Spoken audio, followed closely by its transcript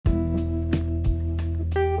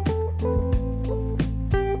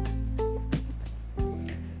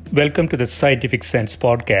Welcome to the Scientific Sense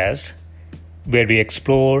podcast, where we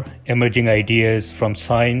explore emerging ideas from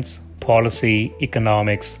science, policy,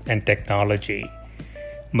 economics, and technology.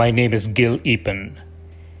 My name is Gil Eapen.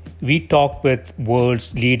 We talk with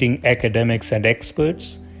world's leading academics and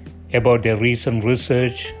experts about their recent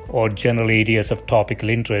research or general areas of topical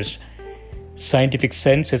interest. Scientific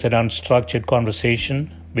Sense is an unstructured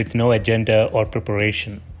conversation with no agenda or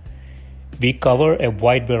preparation. We cover a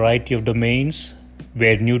wide variety of domains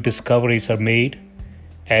where new discoveries are made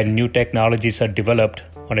and new technologies are developed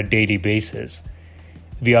on a daily basis.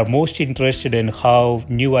 We are most interested in how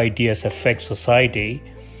new ideas affect society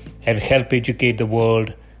and help educate the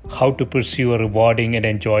world how to pursue a rewarding and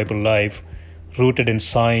enjoyable life rooted in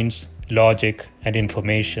science, logic, and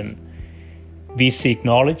information. We seek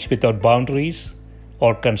knowledge without boundaries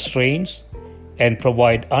or constraints and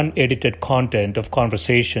provide unedited content of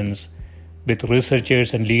conversations with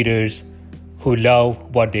researchers and leaders who love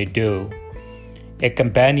what they do. A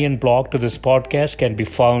companion blog to this podcast can be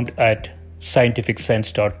found at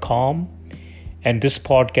scientificsense.com, and this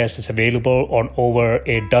podcast is available on over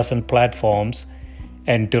a dozen platforms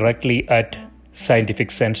and directly at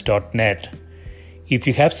scientificsense.net. If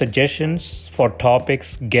you have suggestions for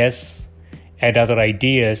topics, guests, and other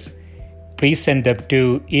ideas, please send them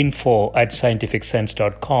to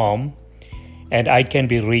info@scientificsense.com, and I can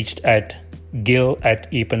be reached at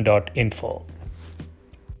gil@eapen.info.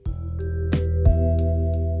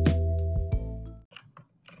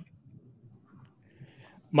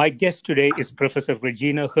 My guest today is Professor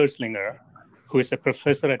Regina Herzlinger, who is a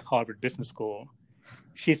professor at Harvard Business School.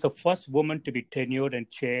 She's the first woman to be tenured and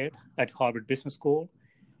chaired at Harvard Business School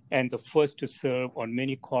and the first to serve on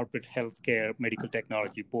many corporate healthcare medical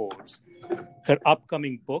technology boards. Her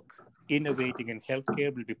upcoming book, Innovating in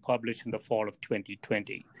Healthcare, will be published in the fall of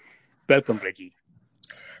 2020. Welcome, Reggie.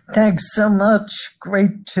 Thanks so much.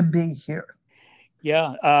 Great to be here.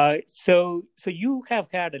 Yeah, so you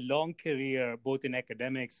have had a long career both in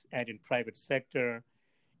academics and in private sector,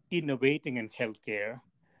 innovating in healthcare.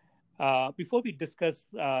 Before we discuss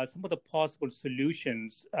some of the possible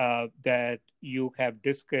solutions that you have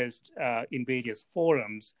discussed in various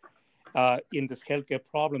forums in this healthcare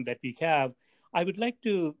problem that we have, I would like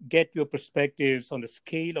to get your perspectives on the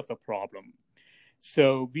scale of the problem.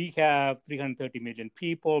 So we have 330 million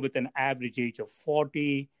people with an average age of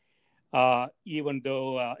 40. Even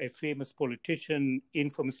though a famous politician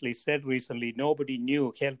infamously said recently, nobody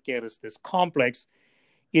knew healthcare is this complex,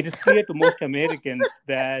 it is clear to most Americans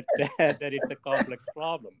that it's a complex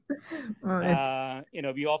problem. Right.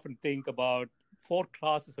 We often think about four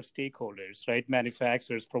classes of stakeholders, right?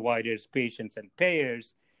 Manufacturers, providers, patients, and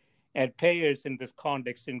payers. And payers in this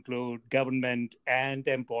context include government and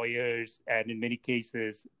employers, and in many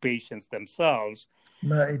cases, patients themselves.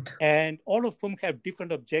 Right. And all of them have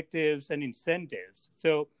different objectives and incentives.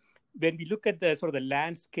 So when we look at the sort of the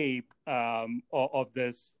landscape of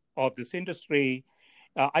this industry,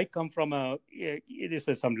 I come from this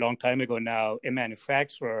is some long time ago now, a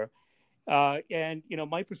manufacturer. And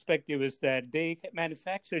my perspective is that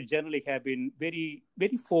manufacturers generally have been very,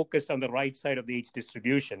 very focused on the right side of the age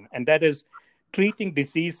distribution, and that is treating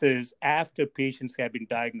diseases after patients have been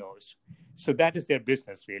diagnosed. So that is their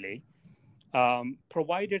business, really.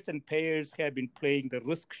 Providers and payers have been playing the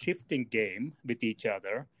risk-shifting game with each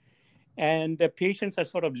other, and the patients are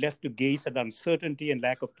sort of left to gaze at uncertainty and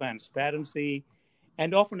lack of transparency,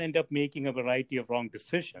 and often end up making a variety of wrong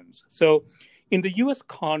decisions. So in the U.S.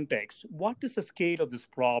 context, what is the scale of this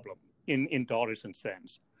problem in dollars and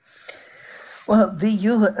cents? Well, the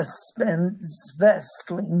U.S. spends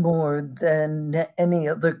vastly more than any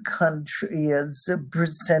other country as a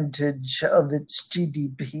percentage of its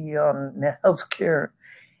GDP on healthcare,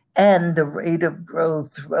 and the rate of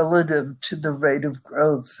growth relative to the rate of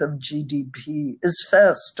growth of GDP is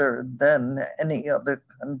faster than any other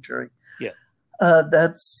country. Yeah.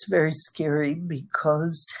 That's very scary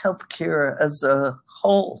because healthcare as a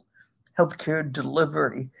whole, healthcare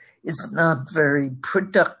delivery, is not very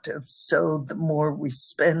productive. So the more we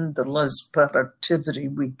spend, the less productivity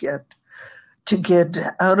we get. To get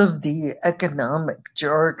out of the economic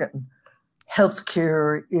jargon,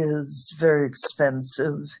 healthcare is very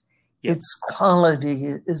expensive. Yep. Its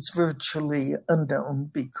quality is virtually unknown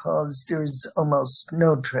because there's almost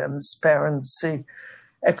no transparency,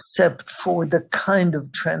 except for the kind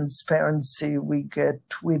of transparency we get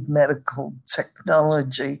with medical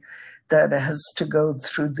technology that has to go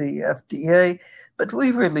through the FDA. But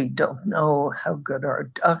we really don't know how good our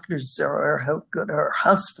doctors are, how good our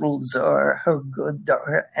hospitals are, how good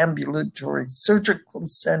our ambulatory surgical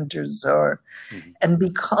centers are. Mm-hmm. And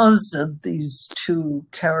because of these two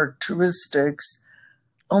characteristics,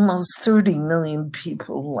 almost 30 million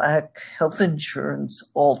people lack health insurance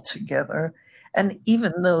altogether. And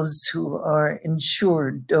even those who are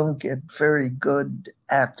insured don't get very good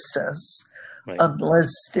access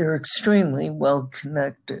unless they're extremely well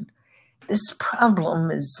connected. This problem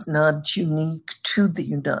is not unique to the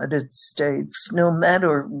United States. No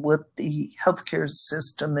matter what the healthcare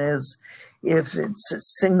system is, if it's a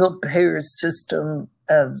single payer system,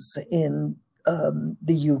 as in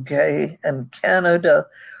the UK and Canada,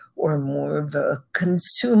 or more of a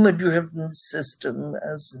consumer-driven system,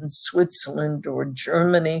 as in Switzerland or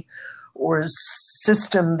Germany, or a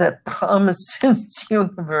system that promises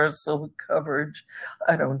universal coverage.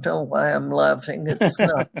 I don't know why I'm laughing. It's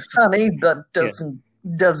not funny, but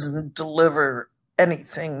doesn't deliver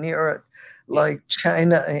anything near it, like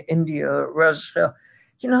China, India, Russia.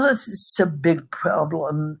 This is a big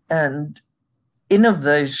problem, and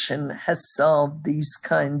innovation has solved these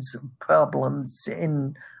kinds of problems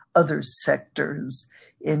in other sectors,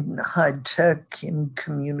 in high tech, in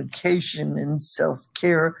communication, in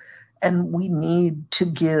self-care, and we need to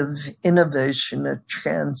give innovation a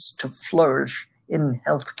chance to flourish in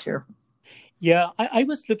healthcare. Yeah, I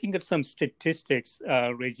was looking at some statistics,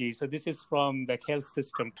 Reggie. So this is from the Health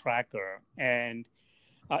System Tracker, and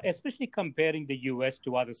especially comparing the US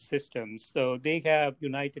to other systems. So they have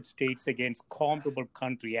United States against comparable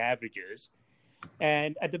country averages.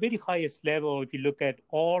 And at the very highest level, if you look at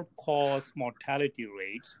all-cause mortality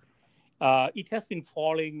rates, it has been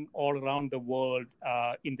falling all around the world,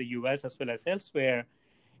 in the US as well as elsewhere.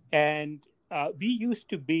 And we used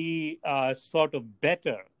to be sort of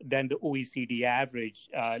better than the OECD average,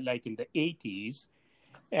 like in the 80s.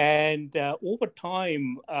 And over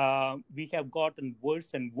time, we have gotten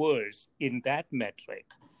worse and worse in that metric.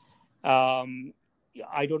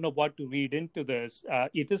 I don't know what to read into this.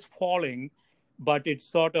 It is falling, but it's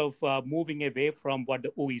sort of moving away from what the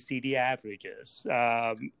OECD average is.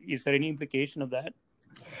 Is there any implication of that?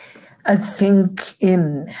 I think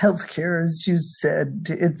in healthcare, as you said,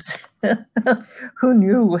 it's who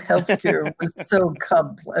knew healthcare was so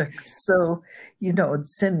complex. So,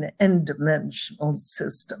 it's an n-dimensional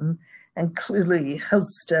system. And clearly, health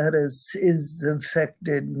status is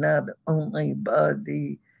affected not only by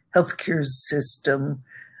the healthcare system,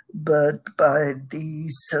 but by the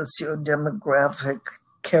socio-demographic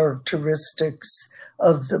characteristics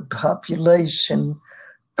of the population,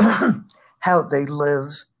 how they live,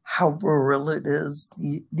 how rural it is.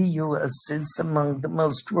 The U.S. is among the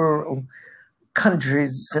most rural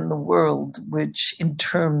countries in the world, which in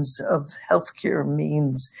terms of healthcare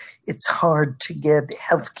means it's hard to get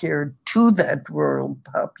healthcare to that rural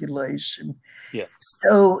population. Yeah.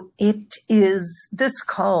 So this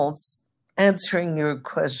calls, answering your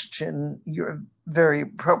question, your very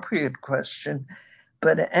appropriate question,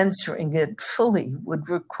 but answering it fully would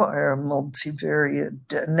require multivariate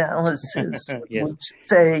analysis, which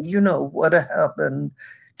say, what happened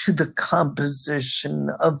to the composition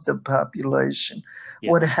of the population,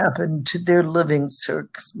 what happened to their living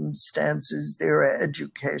circumstances, their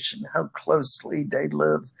education, how closely they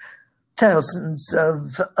live, thousands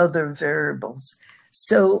of other variables.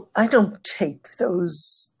 So I don't take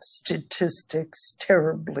those statistics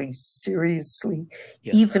terribly seriously,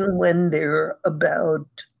 even when they're about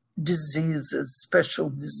diseases, special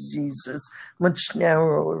diseases, much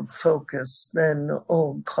narrower focus than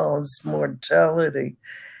all-cause mortality.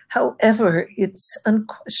 However, it's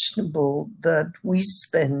unquestionable that we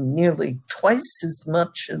spend nearly twice as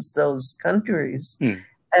much as those countries,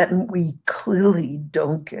 and we clearly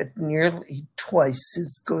don't get nearly twice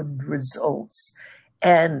as good results.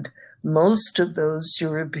 And most of those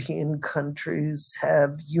European countries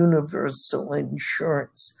have universal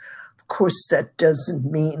insurance. Of course, that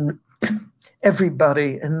doesn't mean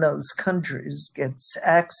everybody in those countries gets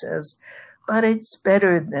access, but it's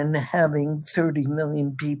better than having 30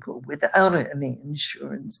 million people without any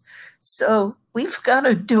insurance. So we've got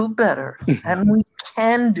to do better, and we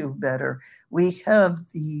can do better. We have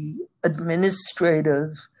the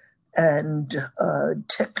administrative and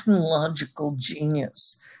technological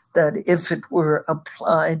genius that if it were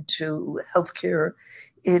applied to healthcare,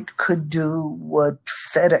 it could do what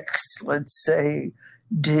FedEx, let's say,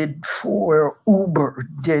 did for Uber,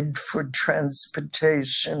 did for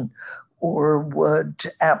transportation, or what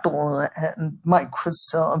Apple and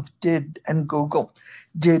Microsoft did and Google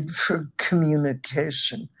did for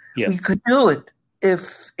communication. We could do it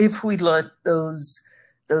if we let those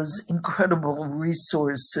incredible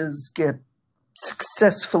resources get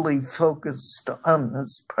successfully focused on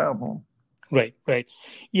this problem. Right.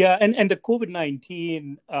 Yeah, and the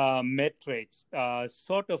COVID-19 metrics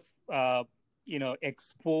sort of,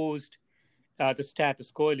 exposed the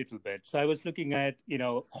status quo a little bit. So I was looking at,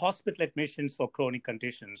 hospital admissions for chronic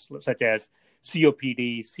conditions such as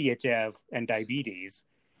COPD, CHF, and diabetes.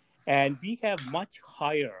 And we have much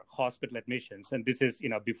higher hospital admissions. And this is,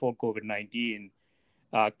 before COVID-19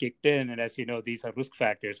 kicked in. And as you know, these are risk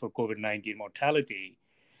factors for COVID-19 mortality.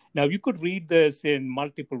 Now, you could read this in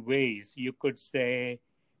multiple ways. You could say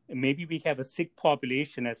maybe we have a sick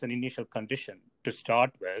population as an initial condition to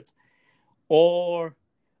start with, or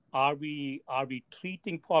are we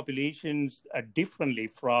treating populations differently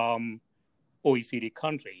from OECD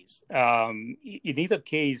countries? In either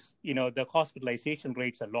case, the hospitalization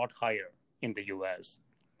rate's a lot higher in the US.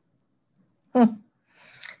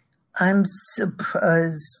 I'm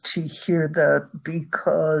surprised to hear that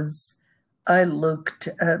because I looked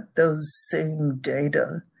at those same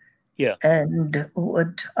data. Yeah. And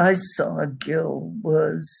what I saw, Gil,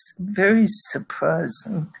 was very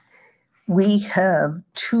surprising. We have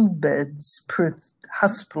 2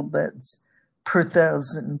 hospital beds per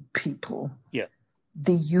 1,000 people. Yeah.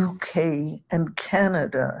 The UK and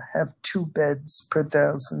Canada have 2 beds per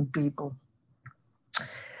 1,000 people.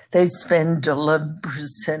 They spend 11%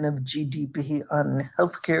 of GDP on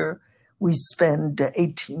healthcare. We spend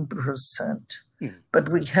 18%, but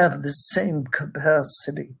we have the same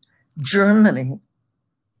capacity. Germany,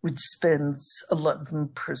 which spends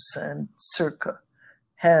 11% circa,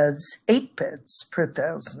 has 8 beds per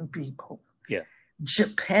 1,000 people. Yeah.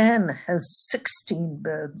 Japan has 16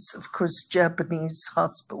 beds. Of course, Japanese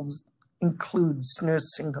hospitals includes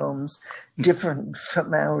nursing homes, different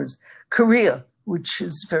from ours. Korea, which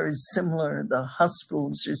is very similar, the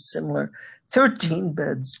hospitals are similar, 13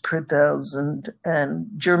 beds per 1,000, and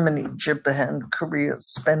Germany, Japan, Korea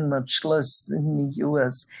spend much less than the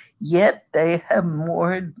US, yet they have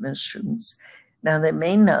more admissions. Now, they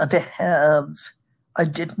may not have, I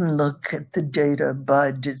didn't look at the data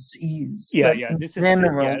by disease, but in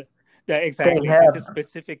general, exactly. This is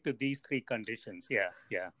specific to these 3 conditions. Yeah,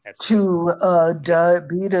 absolutely. To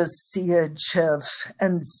diabetes, CHF,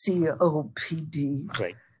 and COPD.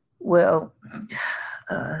 Right. Well,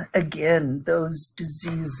 again, those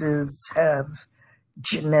diseases have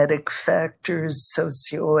genetic factors,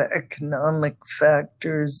 socioeconomic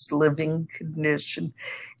factors, living condition.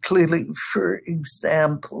 Clearly, for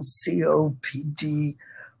example, COPD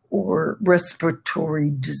or respiratory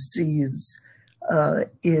disease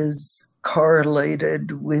is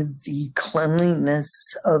correlated with the cleanliness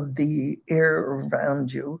of the air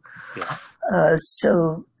around you. Yeah.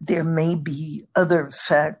 So there may be other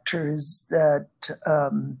factors that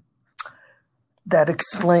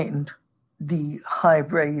explain the high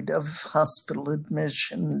rate of hospital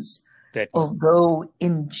admissions. Although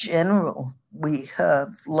in general we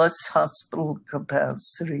have less hospital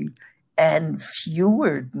capacity and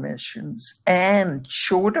fewer admissions and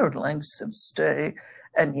shorter lengths of stay,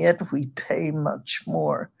 and yet we pay much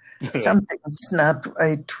more. Something's not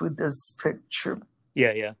right with this picture.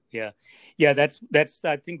 Yeah. That's.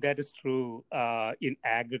 I think that is true in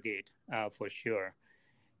aggregate for sure.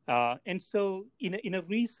 And so, in a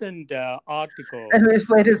recent article. And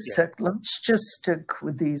wait a sec. Let's just stick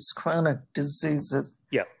with these chronic diseases.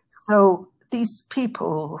 Yeah. So these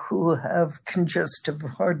people who have congestive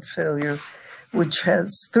heart failure, which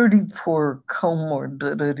has 34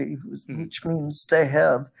 comorbidity, which means they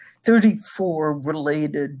have 34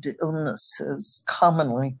 related illnesses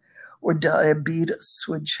commonly, or diabetes,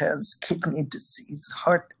 which has kidney disease,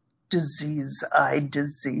 heart disease, eye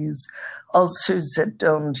disease, ulcers that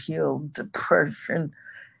don't heal, depression.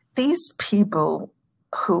 These people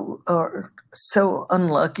who are so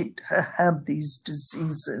unlucky to have these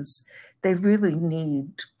diseases, they really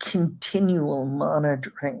need continual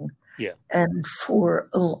monitoring. Yeah. And for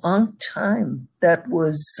a long time, that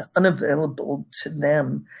was unavailable to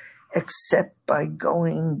them, except by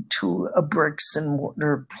going to a bricks and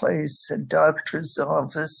mortar place, a doctor's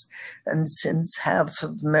office. And since half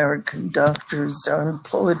of American doctors are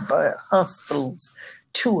employed by hospitals,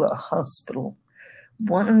 to a hospital.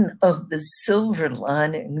 One of the silver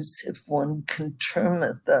linings, if one can term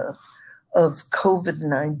it that, of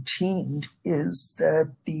COVID-19 is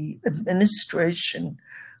that the administration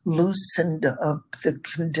loosened up the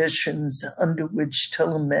conditions under which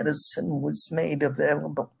telemedicine was made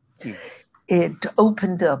available. It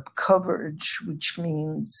opened up coverage, which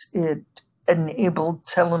means it enabled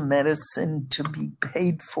telemedicine to be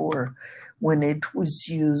paid for when it was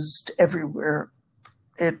used everywhere.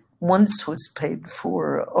 It once was paid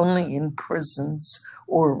for only in prisons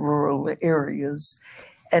or rural areas,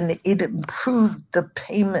 and it improved the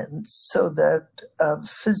payments so that a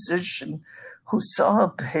physician who saw a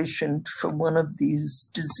patient for one of these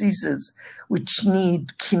diseases which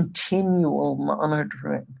need continual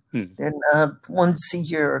monitoring. They're not once a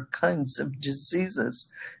year kinds of diseases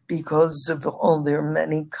because of all their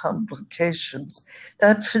many complications.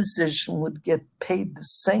 That physician would get paid the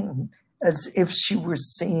same as if she were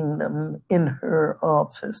seeing them in her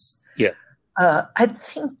office. Yeah. I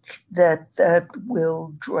think that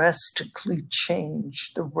will drastically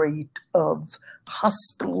change the rate of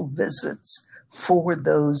hospital visits for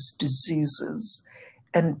those diseases.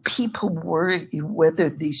 And people worry whether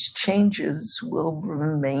these changes will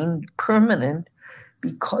remain permanent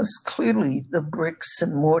because clearly the bricks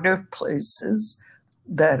and mortar places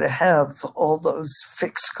that have all those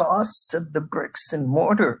fixed costs of the bricks and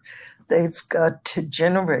mortar, they've got to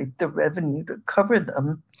generate the revenue to cover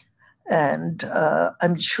them. And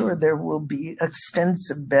I'm sure there will be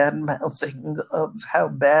extensive bad mouthing of how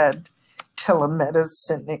bad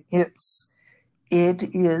telemedicine is. It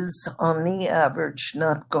is, on the average,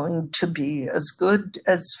 not going to be as good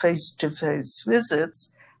as face-to-face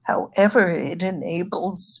visits. However, it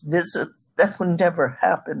enables visits that would never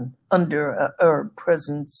happen under our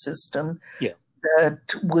present system. Yeah.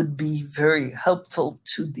 That would be very helpful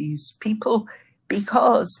to these people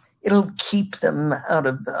because it'll keep them out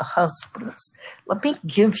of the hospitals. Let me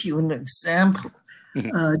give you an example.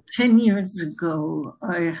 10 years ago,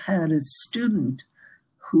 I had a student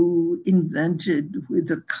who invented with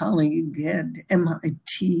a colleague at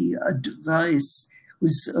MIT a device, it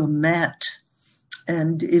was a mat.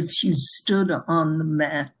 And if you stood on the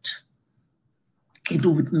mat, it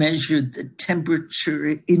would measure the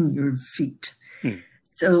temperature in your feet.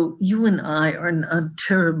 So you and I are not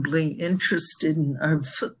terribly interested in our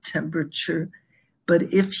foot temperature, but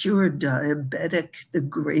if you're a diabetic, the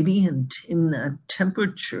gradient in that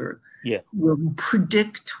temperature will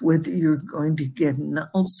predict whether you're going to get an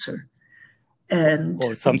ulcer. And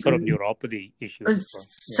or some sort of neuropathy issue.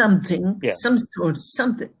 Something.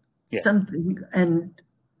 And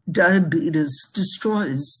diabetes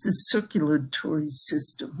destroys the circulatory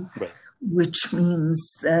system, which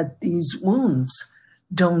means that these wounds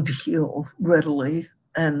don't heal readily.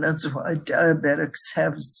 And that's why diabetics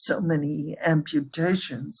have so many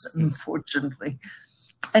amputations, unfortunately.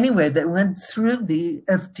 Anyway, they went through the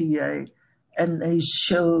FDA and they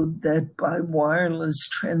showed that by wireless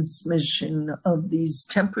transmission of these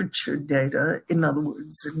temperature data, in other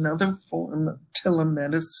words, another form of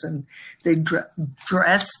telemedicine, they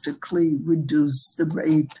drastically reduced the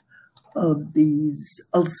rate of these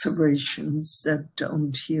ulcerations that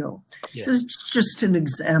don't heal. Yes. So it's just an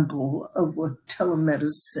example of what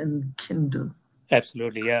telemedicine can do.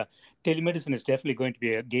 Absolutely, yeah. Telemedicine is definitely going to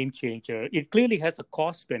be a game changer. It clearly has a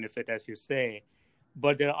cost benefit, as you say,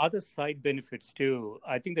 but there are other side benefits too.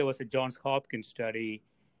 I think there was a Johns Hopkins study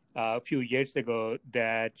a few years ago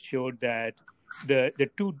that showed that the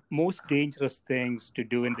two most dangerous things to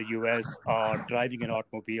do in the U.S. are driving an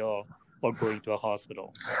automobile or going to a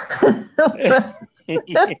hospital.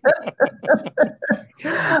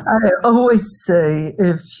 I always say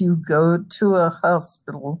if you go to a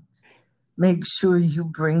hospital, make sure you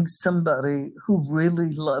bring somebody who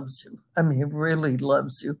really loves you. I mean, really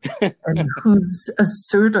loves you, and who's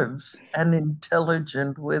assertive and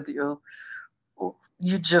intelligent with you.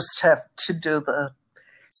 You just have to do that.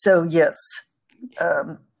 So, yes.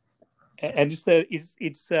 And it's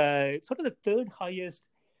sort of the third highest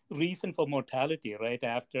reason for mortality, right,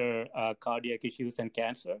 after cardiac issues and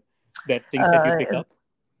cancer, that things that you pick up?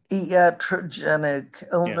 Iatrogenic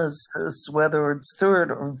illnesses, whether it's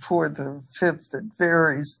third or fourth or fifth, it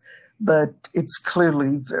varies, but it's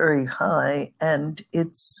clearly very high. And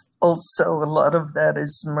it's also, a lot of that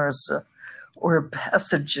is MRSA or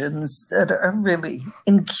pathogens that are really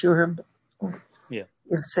incurable. Yeah.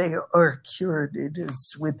 If they are cured, it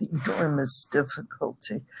is with enormous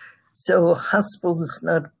difficulty. So a hospital is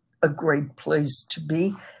not a great place to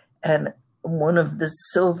be. And one of the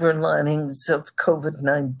silver linings of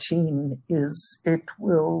COVID-19 is it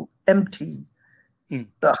will empty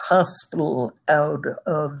the hospital out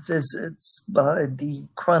of visits by the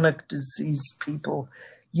chronic disease people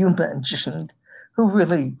you mentioned, who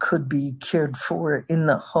really could be cared for in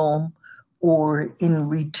the home or in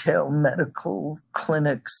retail medical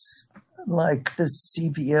clinics like the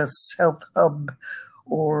CVS Health Hub,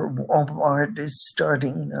 or Walmart is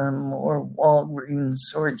starting them, or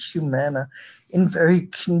Walgreens or Humana, in very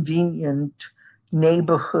convenient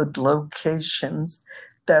neighborhood locations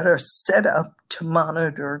that are set up to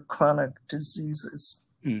monitor chronic diseases.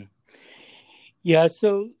 Yeah,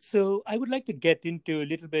 so I would like to get into a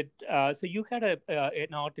little bit. So you had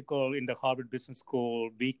an article in the Harvard Business School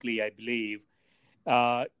Weekly, I believe,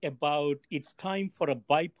 about it's time for a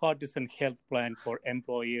bipartisan health plan for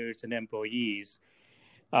employers and employees.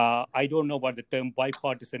 I don't know what the term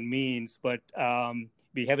bipartisan means, but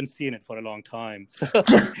we haven't seen it for a long time.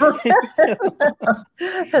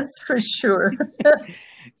 That's for sure.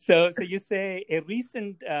 So you say a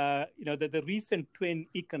recent, the recent twin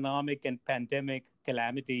economic and pandemic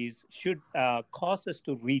calamities should cause us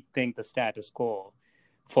to rethink the status quo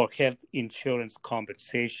for health insurance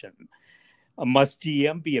compensation. Must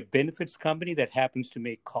GM be a benefits company that happens to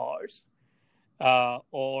make cars?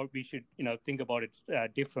 Or we should, think about it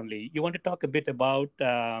differently. You want to talk a bit about?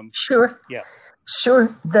 Sure. Yeah.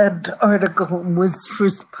 Sure. That article was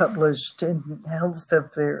first published in Health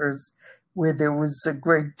Affairs, where there was a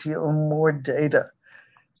great deal more data.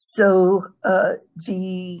 So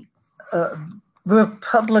the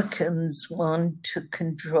Republicans want to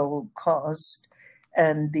control cost,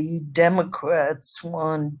 and the Democrats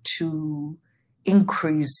want to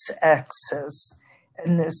increase access.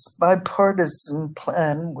 And this bipartisan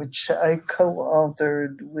plan, which I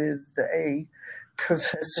co-authored with a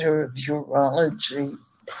professor of urology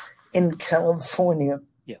in California,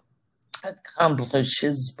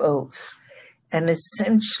 accomplishes both. And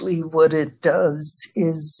essentially what it does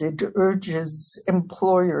is it urges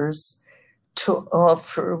employers to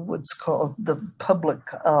offer what's called the public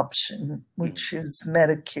option, which is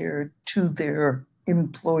Medicare, to their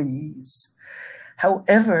employees.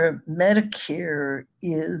 However, Medicare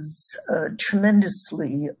is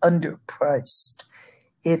tremendously underpriced.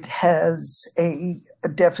 It has a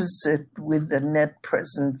deficit with a net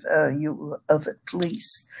present value of at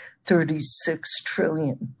least 36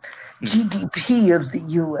 trillion. GDP of the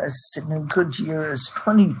US in a good year is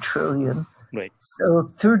 20 trillion. Right.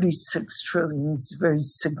 So 36 trillion is a very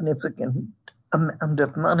significant amount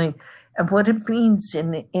of money. And what it means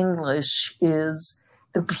in English is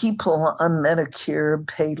the people on Medicare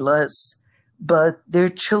pay less, but their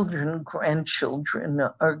children, grandchildren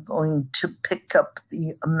are going to pick up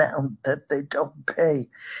the amount that they don't pay,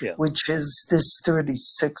 which is this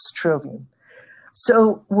 36 trillion.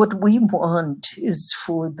 So what we want is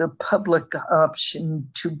for the public option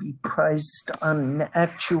to be priced on an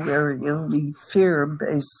actuarially fair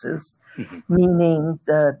basis, meaning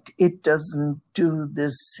that it doesn't do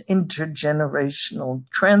this intergenerational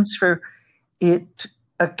transfer. It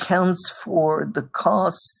accounts for the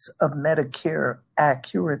costs of Medicare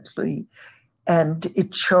accurately, and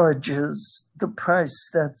it charges the price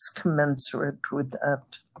that's commensurate with that.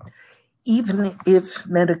 Even if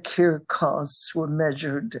Medicare costs were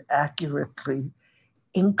measured accurately,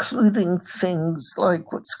 including things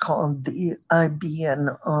like what's called the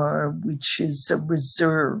IBNR, which is a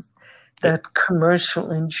reserve that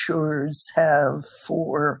commercial insurers have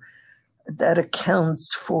that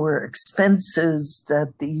accounts for expenses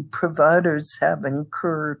that the providers have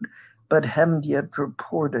incurred but haven't yet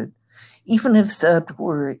reported. Even if that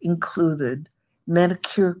were included,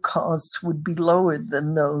 Medicare costs would be lower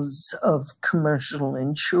than those of commercial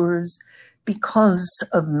insurers because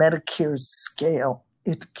of Medicare's scale.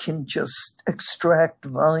 It can just extract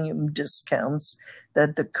volume discounts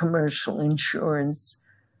that the commercial insurance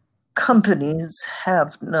companies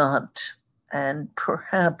have not and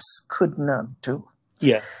perhaps could not do.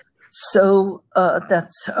 Yeah. So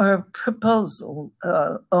that's our proposal.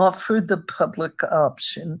 Offer the public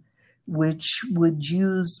option, which would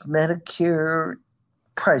use Medicare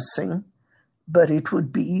pricing, but it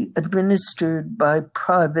would be administered by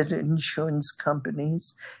private insurance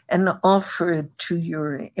companies, and offer it to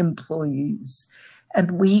your employees.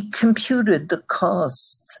 And we computed the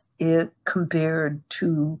costs compared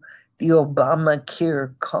to the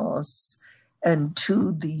Obamacare costs and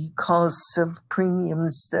to the costs of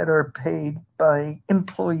premiums that are paid by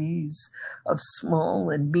employees of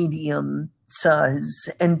small and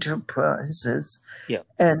medium-sized enterprises. Yeah.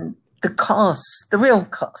 And the costs, the real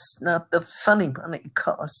costs, not the funny money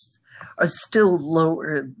costs, are still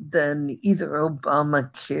lower than either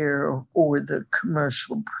Obamacare or the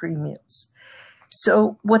commercial premiums.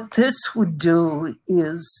 So what this would do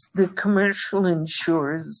is the commercial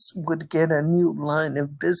insurers would get a new line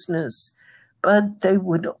of business, but they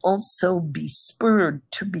would also be spurred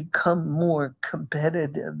to become more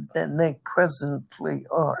competitive than they presently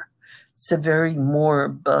are. It's a very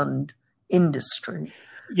moribund industry.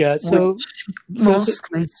 Yeah, so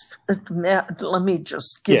mostly, let me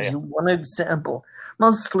just give you one example.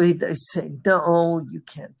 Mostly they say, no, you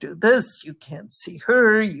can't do this, you can't see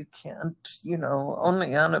her, you can't,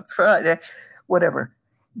 only on a Friday, whatever.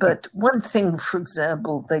 But one thing, for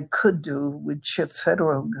example, they could do, which a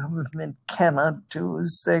federal government cannot do,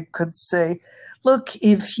 is they could say, look,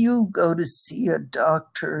 if you go to see a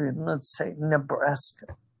doctor in, let's say,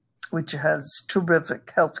 Nebraska, which has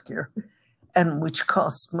terrific healthcare and which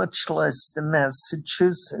costs much less than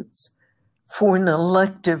Massachusetts, for an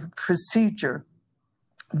elective procedure,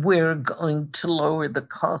 we're going to lower the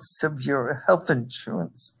costs of your health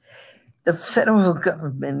insurance. The federal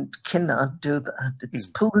government cannot do that. It's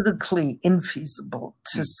politically infeasible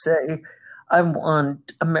to say, I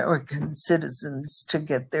want American citizens to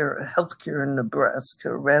get their health care in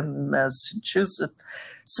Nebraska rather than Massachusetts.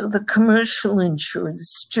 So the commercial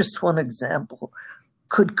insurance, just one example,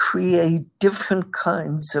 could create different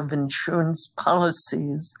kinds of insurance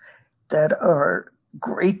policies that are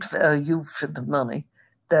great value for the money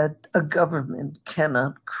that a government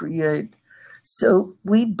cannot create. So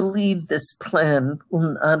we believe this plan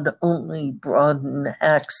will not only broaden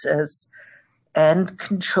access and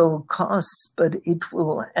control costs, but it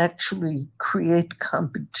will actually create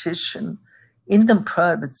competition in the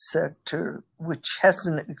private sector, which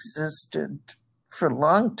hasn't existed for a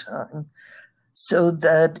long time, so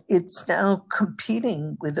that it's now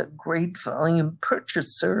competing with a great volume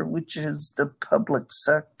purchaser, which is the public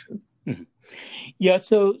sector. Mm-hmm. Yeah,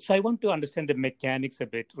 so I want to understand the mechanics a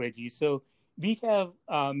bit, Reggie. So we have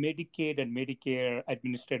Medicaid and Medicare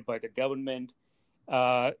administered by the government.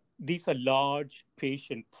 These are large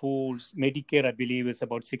patient pools. Medicare, I believe, is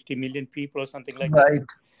about 60 million people or something like that.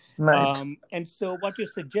 Right. And so what you're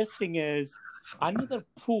suggesting is another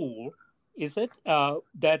pool, is it,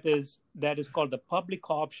 that is called the public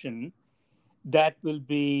option, that will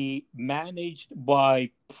be managed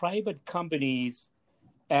by private companies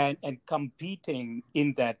and competing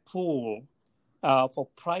in that pool for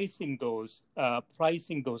pricing those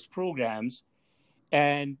programs.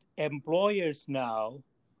 And employers now,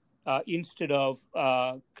 instead of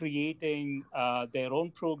creating their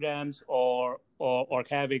own programs or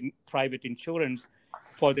having private insurance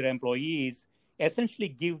for their employees, essentially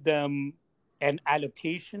give them an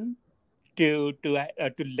allocation to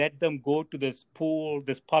let them go to this pool,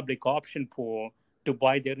 this public option pool, to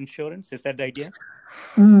buy their insurance. Is that the idea?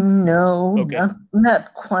 No, okay.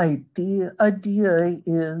 not quite. The idea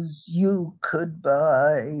is you could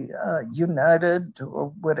buy United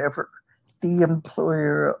or whatever the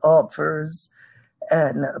employer offers,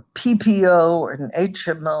 and a PPO or an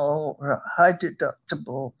HMO or a high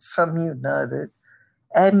deductible from United,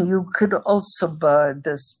 and you could also buy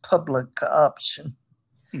this public option.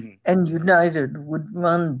 Mm-hmm. And United would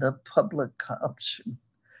run the public option.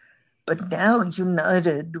 But now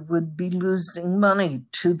United would be losing money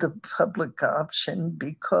to the public option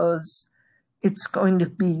because it's going to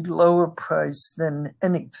be lower price than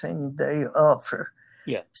anything they offer.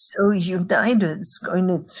 Yeah. So United's going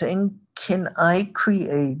to think, can I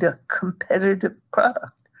create a competitive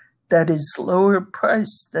product that is lower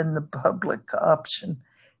price than the public option,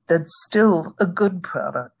 that's still a good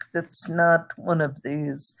product, that's not one of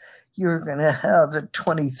these, you're going to have a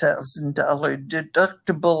 $20,000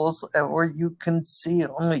 deductible, or you can see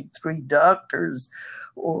only 3 doctors,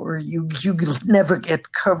 or you never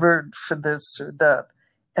get covered for this or that.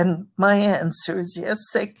 And my answer is yes,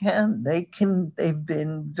 they can. They've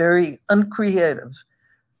been very uncreative.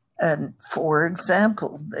 And for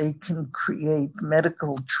example, they can create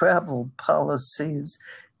medical travel policies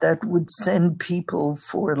that would send people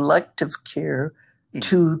for elective care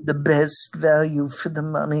to the best value for the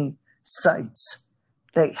money sites.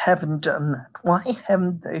 They haven't done that. Why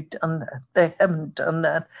haven't they done that? They haven't done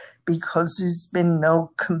that because there's been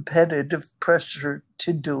no competitive pressure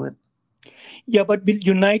to do it. Yeah, but will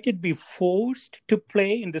United be forced to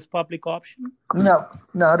play in this public option? No,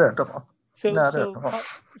 not at all. How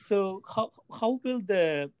will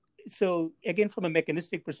so again, from a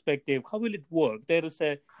mechanistic perspective, how will it work?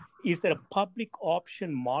 Is there a public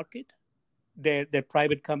option market that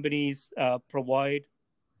private companies provide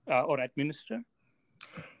or administer?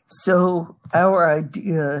 So our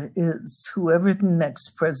idea is whoever the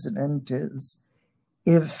next president is,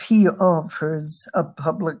 if he offers a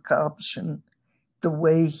public option, the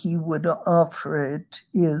way he would offer it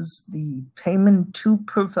is the payment to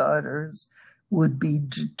providers would be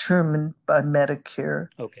determined by Medicare.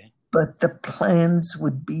 Okay. But the plans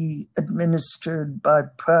would be administered by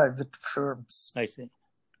private firms. I see.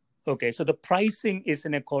 Okay, so the pricing is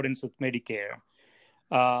in accordance with Medicare,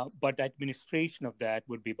 but the administration of that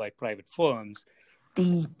would be by private firms.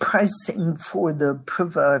 The pricing for the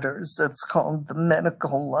providers, that's called the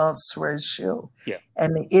medical loss ratio. Yeah.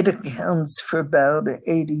 And it accounts for about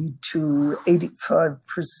 80 to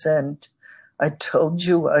 85% I told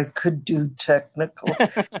you I could do technical.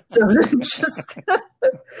 So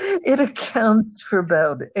it accounts for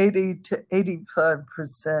about 80 to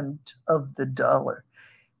 85% of the dollar.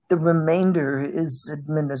 The remainder is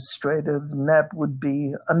administrative, and that would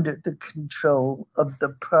be under the control of the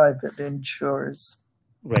private insurers.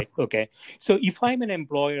 Right. Okay. So if I'm an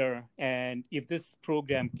employer and if this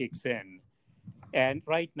program kicks in, and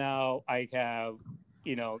right now I have,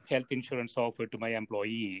 health insurance offered to my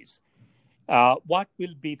employees, what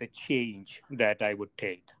will be the change that I would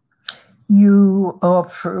take? You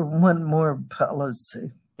offer one more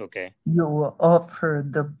policy. Okay. You offer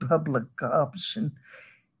the public option.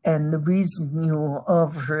 And the reason you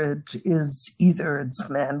offer it is either it's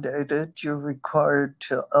mandated, you're required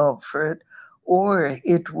to offer it, or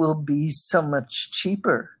it will be so much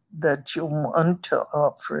cheaper that you'll want to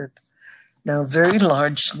offer it. Now, a very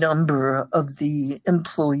large number of the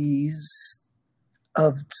employees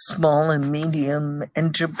of small and medium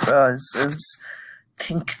enterprises,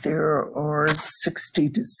 think there are 60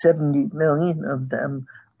 to 70 million of them,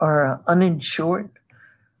 are uninsured.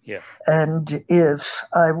 Yeah. And if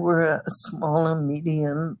I were a small and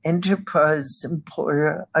medium enterprise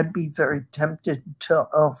employer, I'd be very tempted to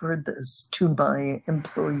offer this to my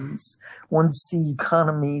employees once the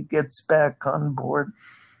economy gets back on board.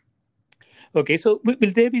 Okay, so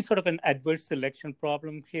will there be sort of an adverse selection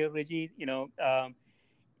problem here, Reggie?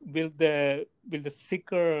 Will the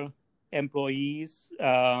sicker employees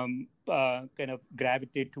kind of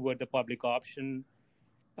gravitate toward the public option,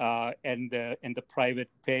 and the private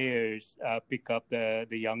payers pick up the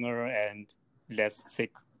younger and less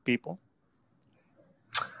sick people?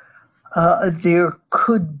 There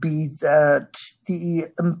could be that. The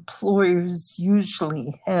employers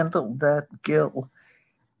usually handle that, Gil,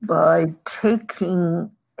 by taking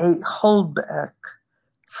a holdback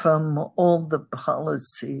from all the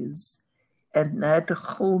policies, and that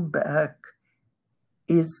holdback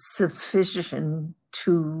is sufficient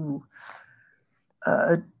to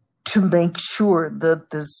make sure that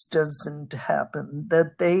this doesn't happen,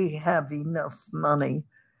 that they have enough money,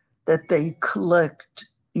 that they collect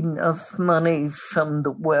enough money from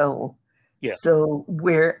the well. Yeah. So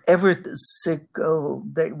wherever the sick go,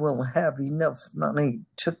 they will have enough money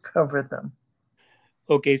to cover them.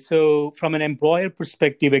 Okay, so from an employer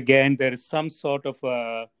perspective, again, there is some sort of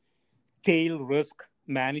a tail risk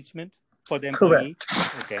management for the employee.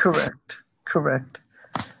 Correct.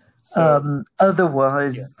 So,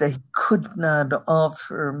 otherwise, they could not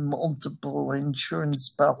offer multiple insurance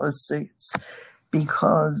policies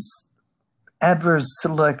because adverse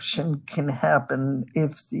selection can happen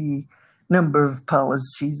if the number of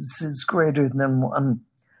policies is greater than one.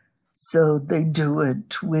 So they do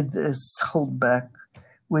it with this holdback,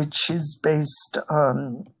 which is based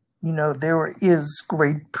on, there is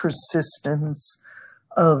great persistence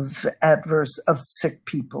of sick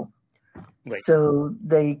people. Right. So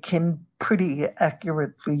they can pretty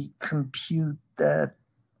accurately compute that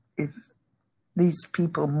if these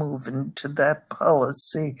people move into that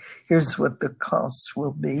policy, here's what the costs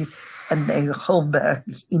will be, and they hold back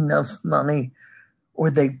enough money, or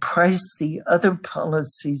they price the other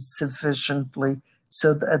policies sufficiently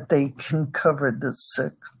so that they can cover the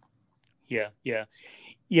sick. Yeah.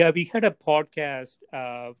 We had a podcast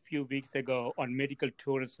a few weeks ago on medical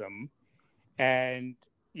tourism, and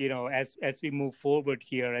as we move forward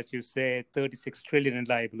here, as you say, 36 trillion in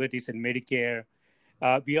liabilities in Medicare,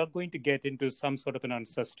 we are going to get into some sort of an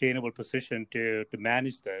unsustainable position to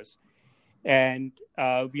manage this. And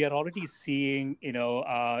we are already seeing,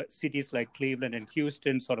 cities like Cleveland and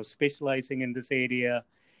Houston sort of specializing in this area.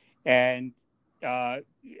 And with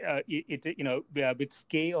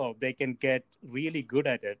scale, they can get really good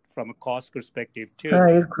at it from a cost perspective too.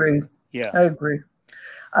 I agree. Yeah, I agree.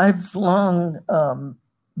 I've long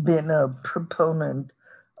been a proponent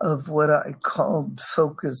of what I called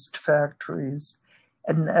focused factories,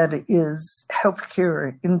 and that is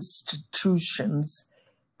healthcare institutions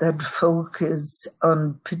that focus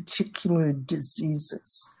on particular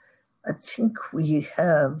diseases. I think we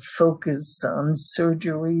have focus on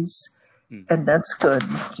surgeries, and that's good.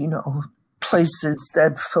 Places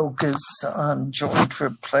that focus on joint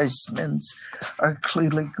replacements are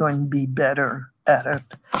clearly going to be better at it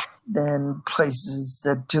than places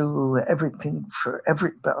that do everything for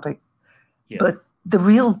everybody. Yeah. But the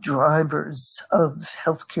real drivers of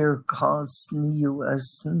healthcare costs in the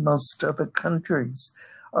U.S. and most other countries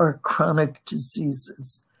are chronic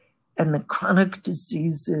diseases. And the chronic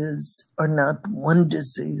diseases are not one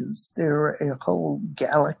disease. They're a whole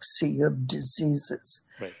galaxy of diseases.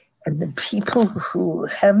 Right. And the people who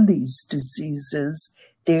have these diseases,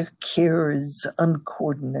 their care is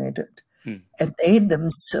uncoordinated. And they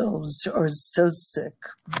themselves are so sick,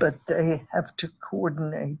 but they have to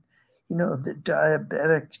coordinate. The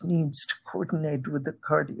diabetic needs to coordinate with the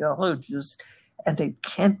cardiologist, and it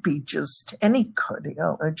can't be just any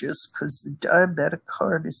cardiologist because the diabetic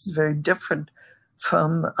heart is very different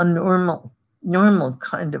from a normal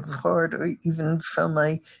kind of heart, or even from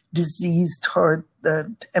a diseased heart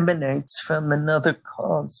that emanates from another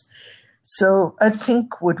cause. So I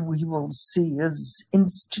think what we will see is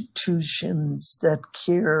institutions that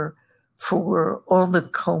care for all the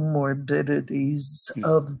comorbidities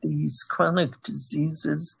of these chronic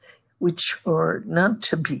diseases, which are not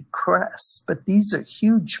to be crass, but these are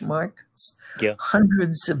huge markets. Yeah.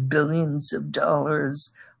 Hundreds of billions of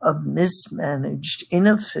dollars of mismanaged,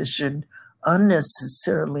 inefficient,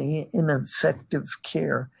 unnecessarily ineffective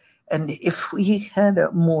care. And if we had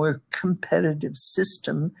a more competitive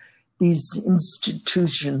system, these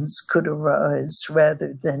institutions could arise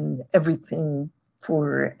rather than everything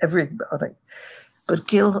for everybody. But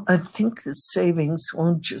Gil, I think the savings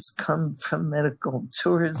won't just come from medical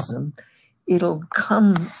tourism. It'll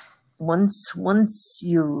come once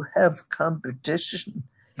you have competition.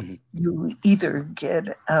 You either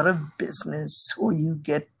get out of business or you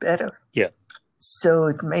get better. Yeah. So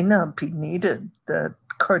it may not be needed that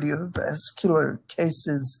cardiovascular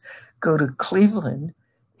cases go to Cleveland.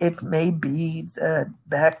 It may be that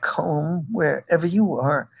back home, wherever you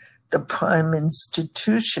are, the prime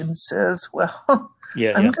institution says, well,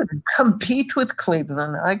 I'm going to compete with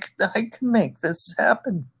Cleveland. I can make this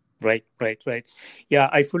happen. Right. Yeah,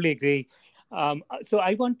 I fully agree. So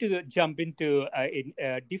I want to jump into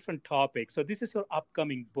a different topic. So this is your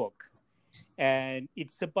upcoming book, and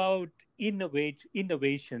it's about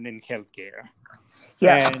innovation in healthcare.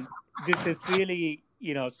 Yes. And this is really,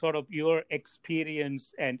 sort of your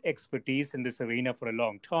experience and expertise in this arena for a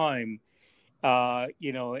long time. A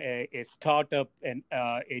startup and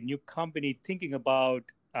a new company thinking about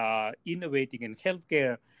innovating in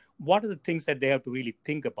healthcare. What are the things that they have to really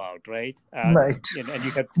think about, right? Right. And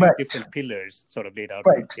you have three different pillars sort of laid out.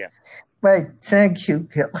 Right. Yeah. Right. Thank you,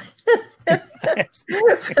 Gil.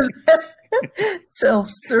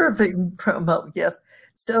 Self-serving promo, yes.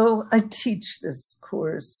 So I teach this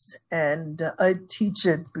course, and I teach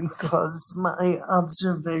it because my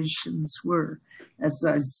observations were, as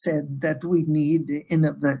I said, that we need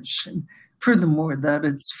innovation. Furthermore, that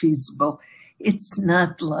it's feasible. It's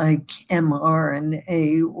not like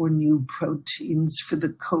mRNA or new proteins for the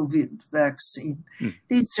COVID vaccine.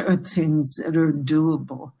 These are things that are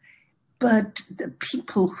doable. But the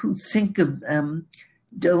people who think of them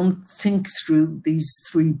don't think through these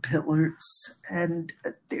three pillars, and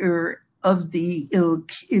they're of the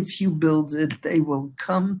ilk, if you build it, they will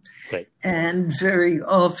come. Right. And very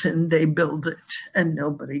often they build it and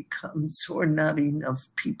nobody comes, or not enough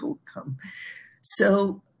people come.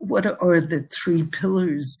 So what are the three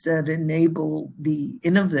pillars that enable the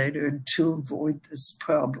innovator to avoid this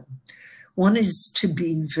problem? One is to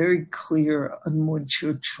be very clear on what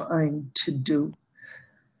you're trying to do.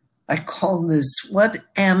 I call this, what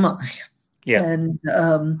am I? Yeah. And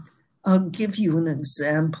I'll give you an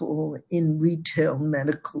example in retail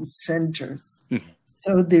medical centers.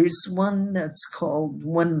 So there's one that's called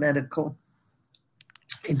One Medical.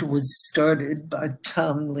 It was started by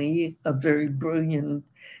Tom Lee, a very brilliant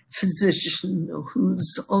physician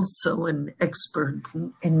who's also an expert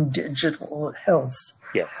in digital health.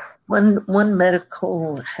 Yeah. One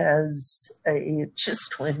Medical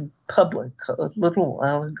just went public a little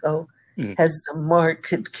while ago, has a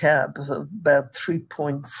market cap of about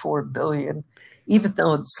 $3.4 billion, even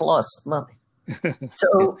though it's lost money.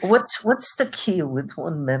 So what's the key with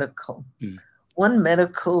One Medical? One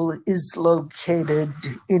Medical is located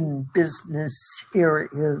in business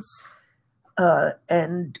areas,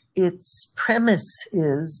 and its premise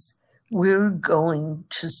is we're going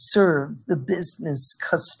to serve the business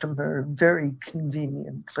customer very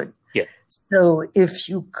conveniently. Yeah. So if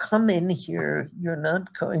you come in here, you're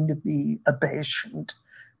not going to be a patient,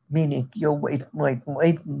 meaning you'll wait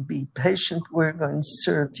and be patient. We're going to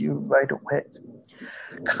serve you right away.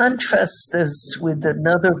 Contrast this with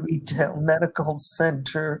another retail medical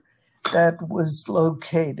center that was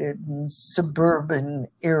located in suburban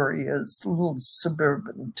areas, little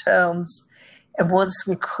suburban towns. It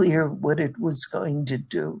wasn't clear what it was going to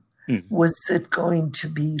do. Was it going to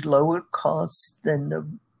be lower cost than the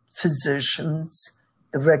physicians,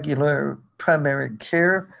 the regular primary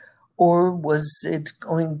care, or was it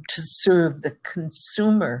going to serve the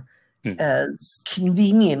consumer as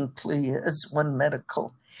conveniently as One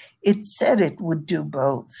Medical? It said it would do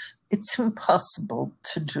both. It's impossible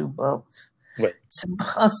to do both. Right. It's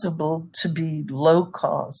impossible to be low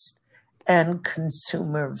cost and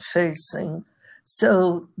consumer facing.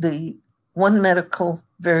 So the One Medical,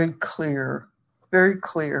 very clear,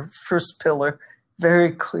 first pillar,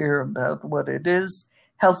 very clear about what it is.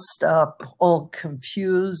 HealthStop, all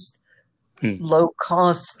confused. Low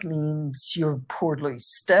cost means you're poorly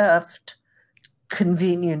staffed.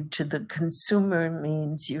 Convenient to the consumer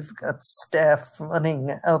means you've got staff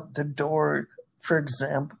running out the door, for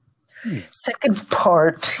example. Second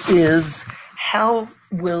part is, how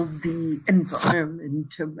will the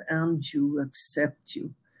environment around you accept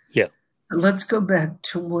you? Yeah. So let's go back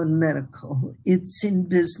to One Medical. It's in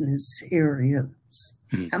business areas.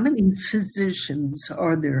 How many physicians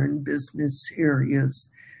are there in business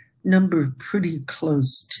areas? Number pretty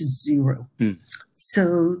close to zero.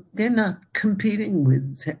 So they're not competing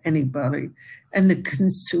with anybody. And the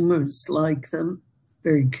consumers like them,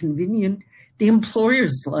 very convenient. The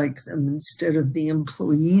employers like them, instead of the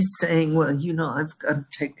employees saying, well, I've got to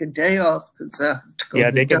take a day off because I have to go to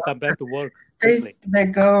the they can doctor. come back to work. They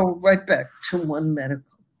go right back to One Medical.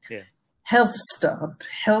 Yeah. HealthStop,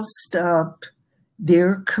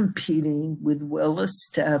 they're competing with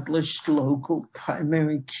well-established local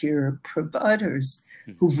primary care providers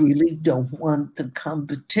who really don't want the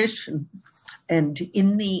competition. And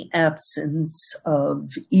in the absence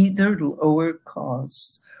of either lower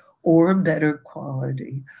costs or better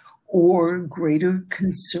quality or greater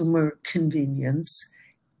consumer convenience,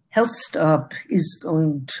 HealthStop is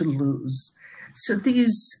going to lose. So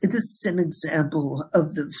this is an example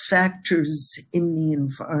of the factors in the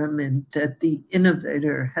environment that the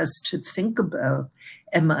innovator has to think about.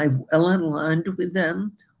 Am I well aligned with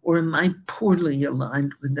them, or am I poorly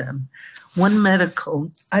aligned with them? One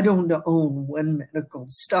Medical, I don't own One Medical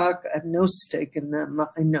stock. I have no stake in them.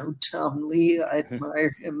 I know Tom Lee. I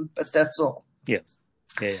admire him, but that's all. Yeah.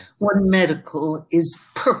 One Medical is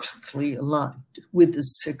perfectly aligned with the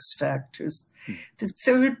 6 factors. The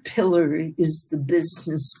third pillar is the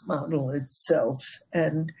business model itself.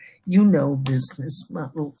 And business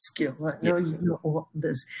model skill. I know you know all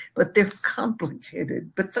this, but they're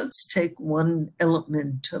complicated. But let's take one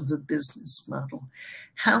element of the business model.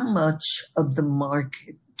 How much of the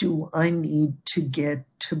market do I need to get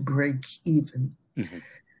to break even?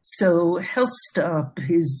 So HealthStop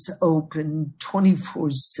is open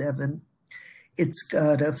 24/7. It's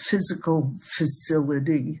got a physical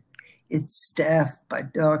facility. It's staffed by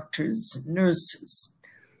doctors and nurses.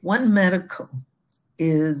 One Medical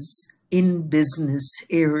is in business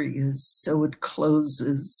areas, so it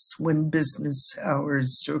closes when business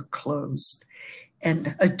hours are closed.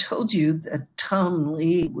 And I told you that Tom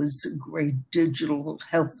Lee was a great digital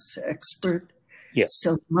health expert. Yes.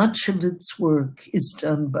 So much of its work is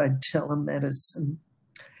done by telemedicine.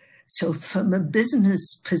 So from a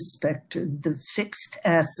business perspective, the fixed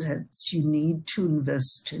assets you need to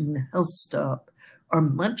invest in HealthStop are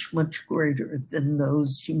much, much greater than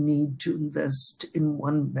those you need to invest in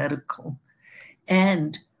One Medical.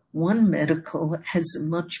 And One Medical has a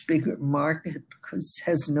much bigger market because it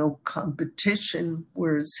has no competition,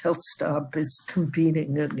 whereas HealthStop is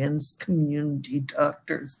competing against community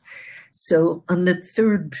doctors. So on the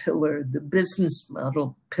third pillar, the business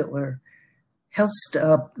model pillar,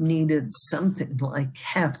 HealthStop needed something like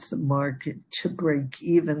half the market to break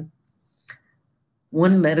even.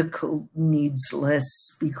 One Medical needs less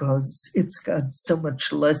because it's got so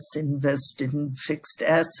much less invested in fixed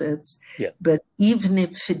assets. Yeah. But even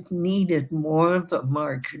if it needed more of a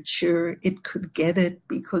market share, it could get it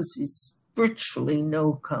because there's virtually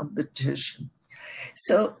no competition.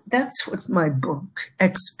 So that's what my book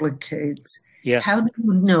explicates. Yeah. How do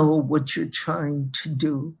you know what you're trying to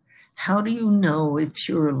do? How do you know if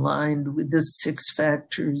you're aligned with the 6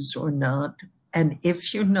 factors or not? And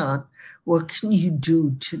if you're not, what can you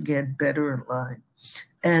do to get better aligned?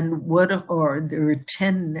 And there are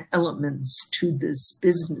 10 elements to this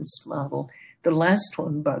business model. The last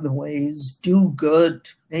one, by the way, is do good.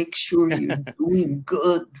 Make sure you're doing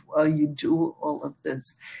good while you do all of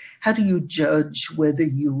this. How do you judge whether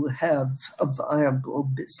you have a viable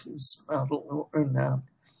business model or not?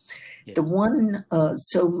 Yeah.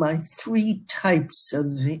 So my 3 types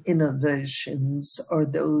of innovations are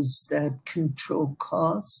those that control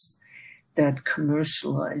costs, that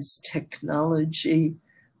commercialize technology,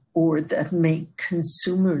 or that make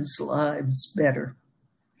consumers' lives better.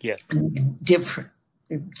 Yeah. And different.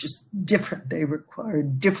 They're just different. They require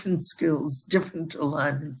different skills, different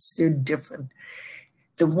alignments. They're different.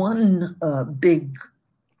 The one big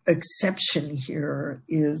exception here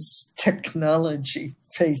is technology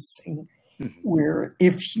facing, where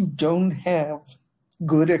if you don't have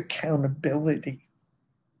good accountability,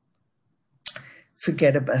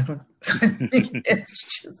 forget about it.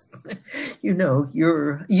 It's just,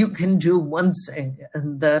 you can do one thing,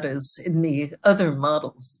 and that is in the other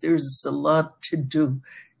models, there's a lot to do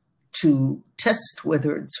to test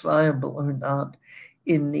whether it's viable or not.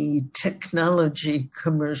 In the technology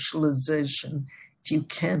commercialization, if you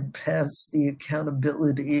can't pass the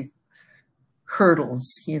accountability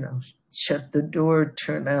hurdles, shut the door,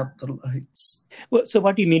 turn out the lights. Well, so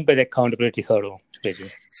what do you mean by the accountability hurdle,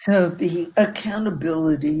 Reggie? So the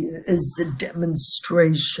accountability is a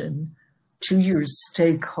demonstration to your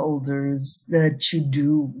stakeholders that you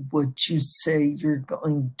do what you say you're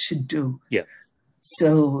going to do. Yeah.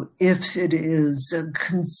 So if it is a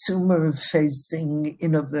consumer-facing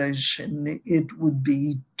innovation, it would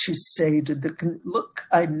be to say to look,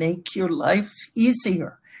 I make your life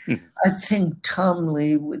easier. Mm-hmm. I think Tom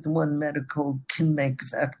Lee with One Medical can make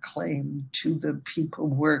that claim to the people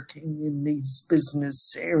working in these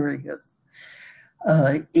business areas.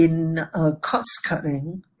 In cost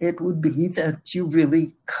cutting, it would be that you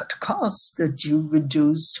really cut costs, that you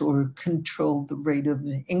reduce or control the rate of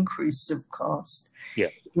increase of cost.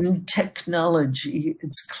 Yeah. In technology,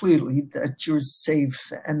 it's clearly that you're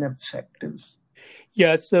safe and effective.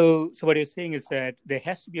 Yeah. So what you're saying is that there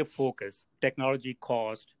has to be a focus, technology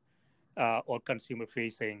cost, or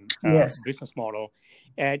consumer-facing yes. business model,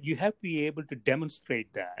 and you have to be able to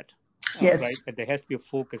demonstrate that. Yes. Right. That there has to be a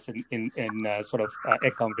focus in sort of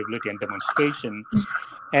accountability and demonstration.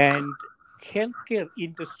 And healthcare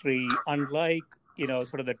industry, unlike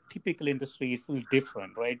sort of the typical industry, is a little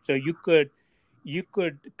different, right? So you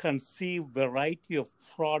could conceive variety of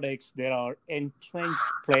products. There are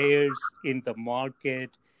entrenched players in the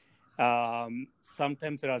market.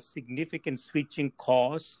 Sometimes there are significant switching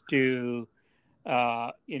costs to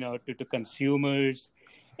consumers.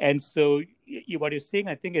 And so what you're saying,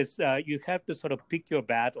 I think, is you have to sort of pick your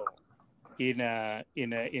battle in a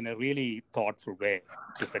really thoughtful way.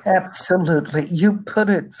 Absolutely. You put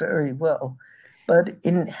it very well. But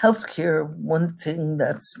in healthcare, one thing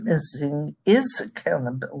that's missing is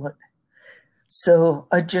accountability. So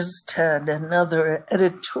I just had another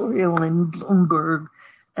editorial in Bloomberg,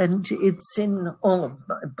 and it's in all of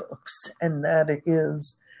my books, and that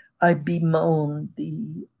is I bemoan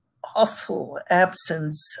the awful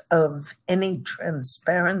absence of any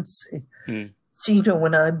transparency. So,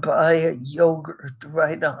 when I buy a yogurt,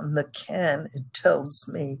 right on the can, it tells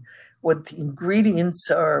me what the ingredients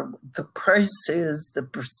are, what the price is, the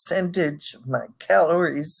percentage of my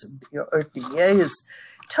calories, of the RDAs.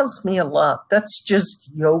 It tells me a lot. That's just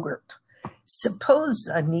yogurt. Suppose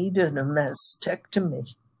I needed a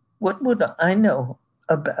mastectomy. What would I know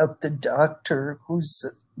about the doctor who's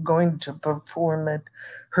going to perform it,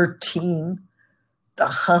 her team, the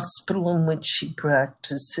hospital in which she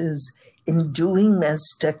practices? In doing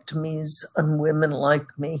mastectomies on women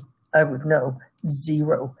like me, I would know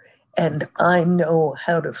zero. And I know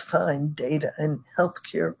how to find data in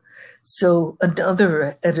healthcare. So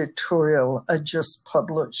another editorial I just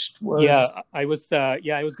published was... I was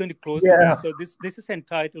going to close with that. So this is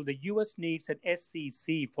entitled "The U.S. Needs an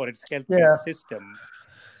SEC for Its Healthcare System."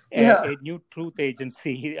 A new truth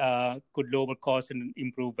agency could lower costs and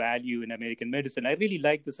improve value in American medicine. I really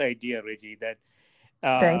like this idea, Reggie, that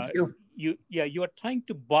thank you. You are trying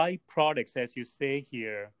to buy products, as you say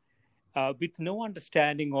here, with no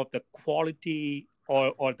understanding of the quality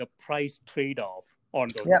or the price trade-off on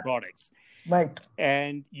those products. Right.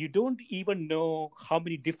 And you don't even know how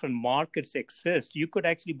many different markets exist. You could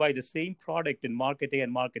actually buy the same product in market A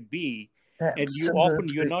and market B. Absolutely. And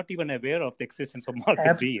you're not even aware of the existence of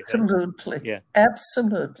market B. Right? Absolutely. Yeah.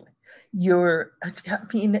 Absolutely.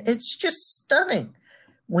 It's just stunning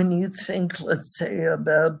when you think, let's say,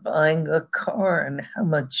 about buying a car and how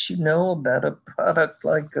much you know about a product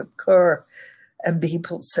like a car. And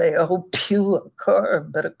people say, oh, pew, a car.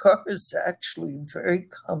 But a car is actually a very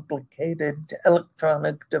complicated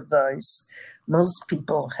electronic device. Most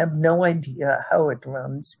people have no idea how it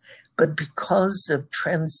runs. But because of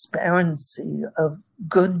transparency of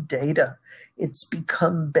good data, it's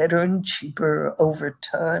become better and cheaper over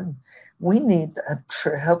time. We need that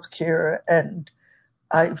for healthcare. And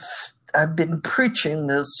I've been preaching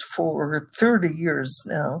this for 30 years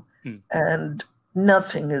now, and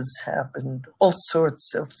nothing has happened. All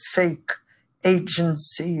sorts of fake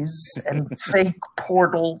agencies and fake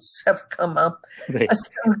portals have come up. Right. I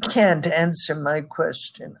still can't answer my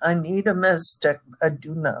question. I need a mastectomy. I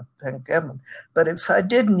do not, thank heaven. But if I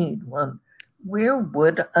did need one, where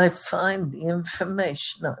would I find the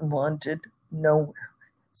information I wanted? Nowhere.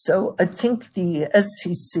 So I think the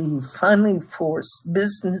SEC finally forced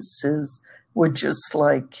businesses We're just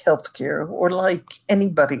like healthcare or like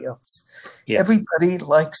anybody else. Yeah. Everybody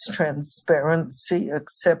likes transparency,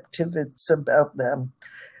 except if it's about them.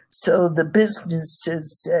 So the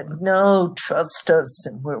businesses said, no, trust us,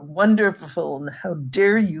 and we're wonderful, and how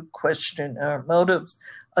dare you question our motives,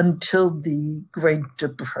 until the Great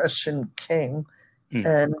Depression came.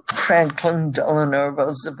 And Franklin Delano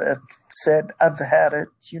Roosevelt said, I've had it,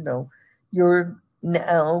 you're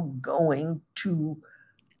now going to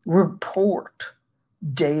report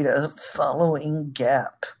data following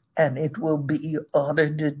GAAP, and it will be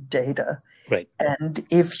audited data. Right. And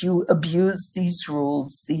if you abuse these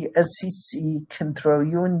rules, the SEC can throw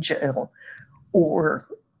you in jail or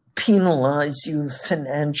penalize you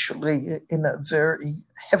financially in a very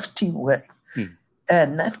hefty way.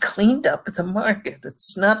 And that cleaned up the market.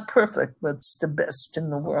 It's not perfect, but it's the best in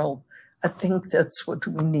the world. I think that's what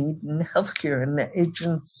we need in healthcare, an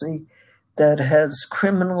agency that has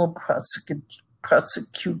criminal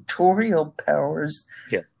prosecutorial powers,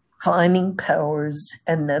 fining powers,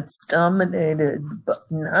 and that's dominated but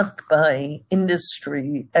not by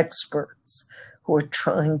industry experts who are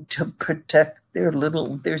trying to protect their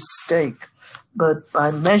stake, but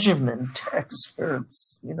by measurement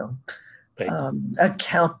experts,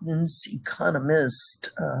 accountants, economists,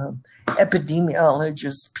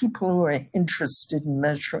 epidemiologists, people who are interested in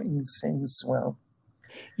measuring things well.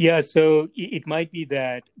 Yeah, so it might be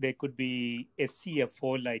that there could be a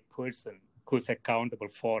CFO-like person who's accountable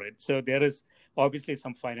for it. So there is obviously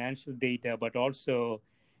some financial data, but also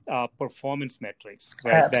performance metrics,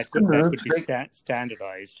 right? Absolutely. That could be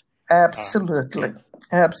standardized. Absolutely.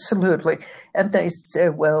 Absolutely. And they say,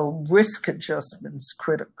 well, risk adjustment's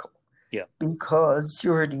critical. Yeah. Because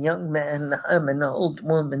you're a young man, I'm an old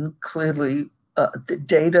woman. Clearly, the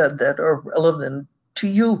data that are relevant to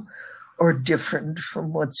you are different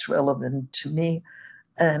from what's relevant to me.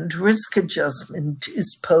 And risk adjustment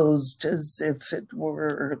is posed as if it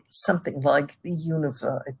were something like the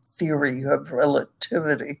unified theory of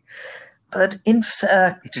relativity. But in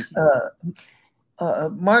fact,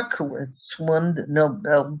 Markowitz won the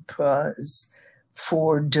Nobel Prize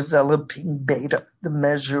for developing beta, the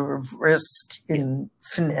measure of risk in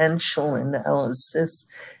financial analysis.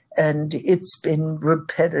 And it's been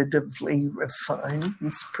repetitively refined.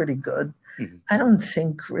 It's pretty good. I don't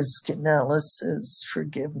think risk analysis,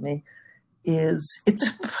 forgive me, it's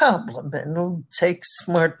a problem, and it'll take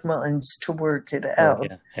smart minds to work it out.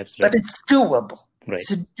 Yeah, absolutely. But it's doable. Right.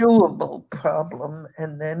 It's a doable problem,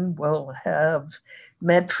 and then we'll have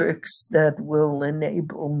metrics that will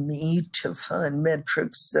enable me to find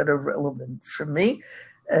metrics that are relevant for me,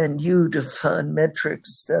 and you to find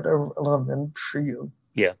metrics that are relevant for you.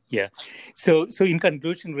 Yeah. So in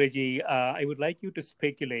conclusion, Reggie, I would like you to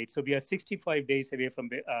speculate. So we are 65 days away from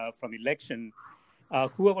election.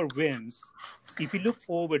 Whoever wins, if you look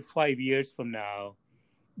forward 5 years from now,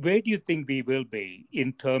 where do you think we will be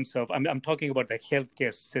in terms of, I'm talking about the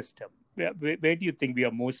healthcare system. Where do you think we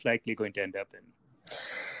are most likely going to end up in?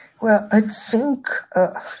 Well, I think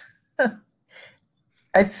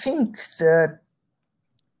that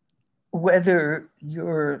whether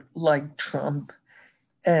you're like Trump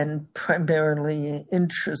and primarily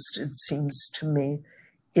interested, seems to me,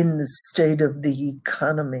 in the state of the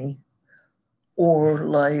economy, or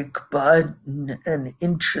like Biden and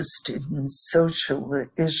interested in social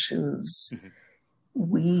issues,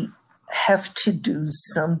 we have to do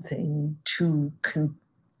something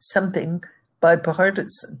something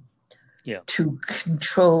bipartisan to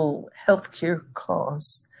control healthcare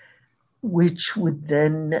costs, which would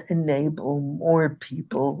then enable more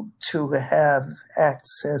people to have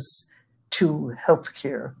access to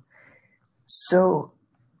healthcare. So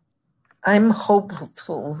I'm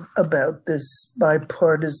hopeful about this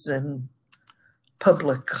bipartisan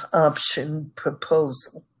public option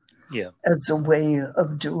proposal as a way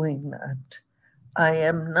of doing that. I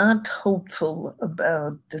am not hopeful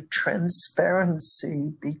about the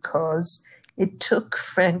transparency because it took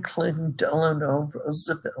Franklin Delano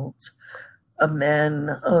Roosevelt, a man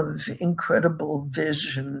of incredible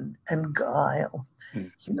vision and guile,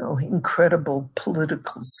 incredible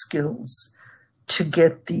political skills, to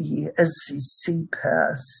get the SEC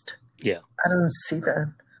passed. Yeah. I don't see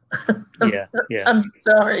that. Yeah. I'm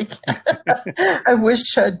sorry. I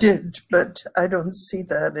wish I did, but I don't see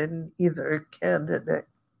that in either candidate.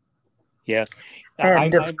 Yeah.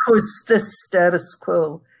 And of course, the status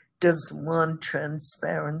quo doesn't want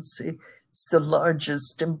transparency. It's the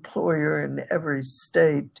largest employer in every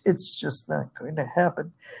state. It's just not going to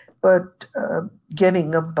happen. But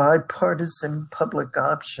getting a bipartisan public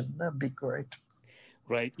option, that'd be great.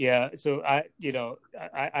 Right. Yeah. So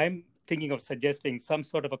I'm thinking of suggesting some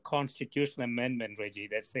sort of a constitutional amendment, Reggie,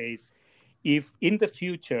 that says if in the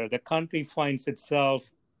future the country finds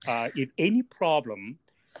itself in any problem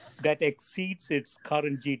that exceeds its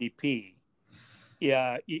current GDP,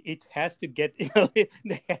 yeah, it has to get,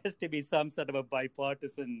 there has to be some sort of a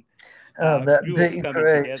bipartisan That'd group be coming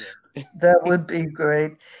great. together. That would be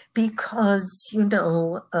great because,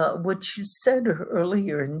 what you said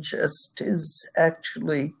earlier in jest is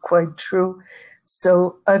actually quite true.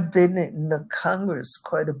 So I've been in the Congress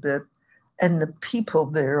quite a bit, and the people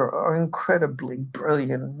there are incredibly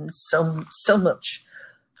brilliant, so much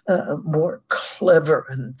more clever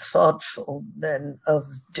and thoughtful than of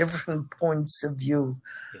different points of view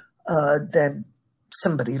than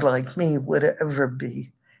somebody like me would ever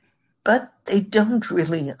be. But they don't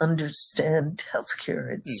really understand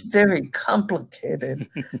healthcare. It's very complicated.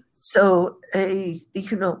 So, they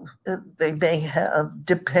may have,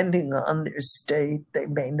 depending on their state, they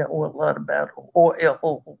may know a lot about oil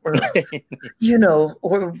or,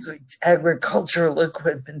 or agricultural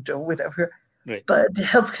equipment or whatever. Right. But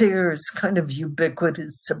healthcare is kind of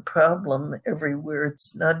ubiquitous, a problem everywhere.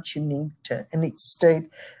 It's not unique to any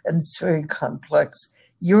state, and it's very complex.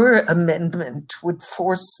 Your amendment would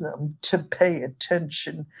force them to pay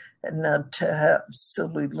attention and not to have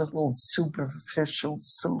silly little superficial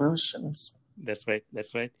solutions. That's right.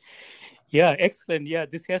 That's right. Yeah, excellent. Yeah,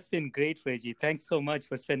 this has been great, Reggie. Thanks so much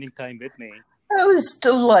for spending time with me. It was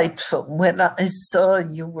delightful. When I saw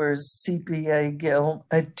you were a CPA, Gil,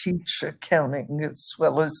 I teach accounting as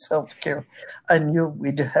well as healthcare. I knew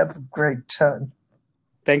we'd have a great time.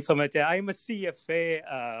 Thanks so much. I'm a CFA,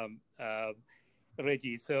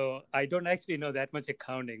 Reggie, so I don't actually know that much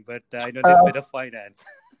accounting, but I know a bit of finance.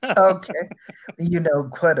 Okay. You know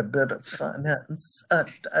quite a bit of finance,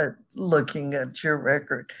 looking at your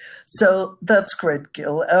record. So that's great,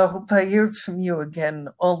 Gil. I hope I hear from you again.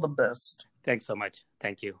 All the best. Thanks so much.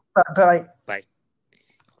 Thank you. Bye-bye. Bye.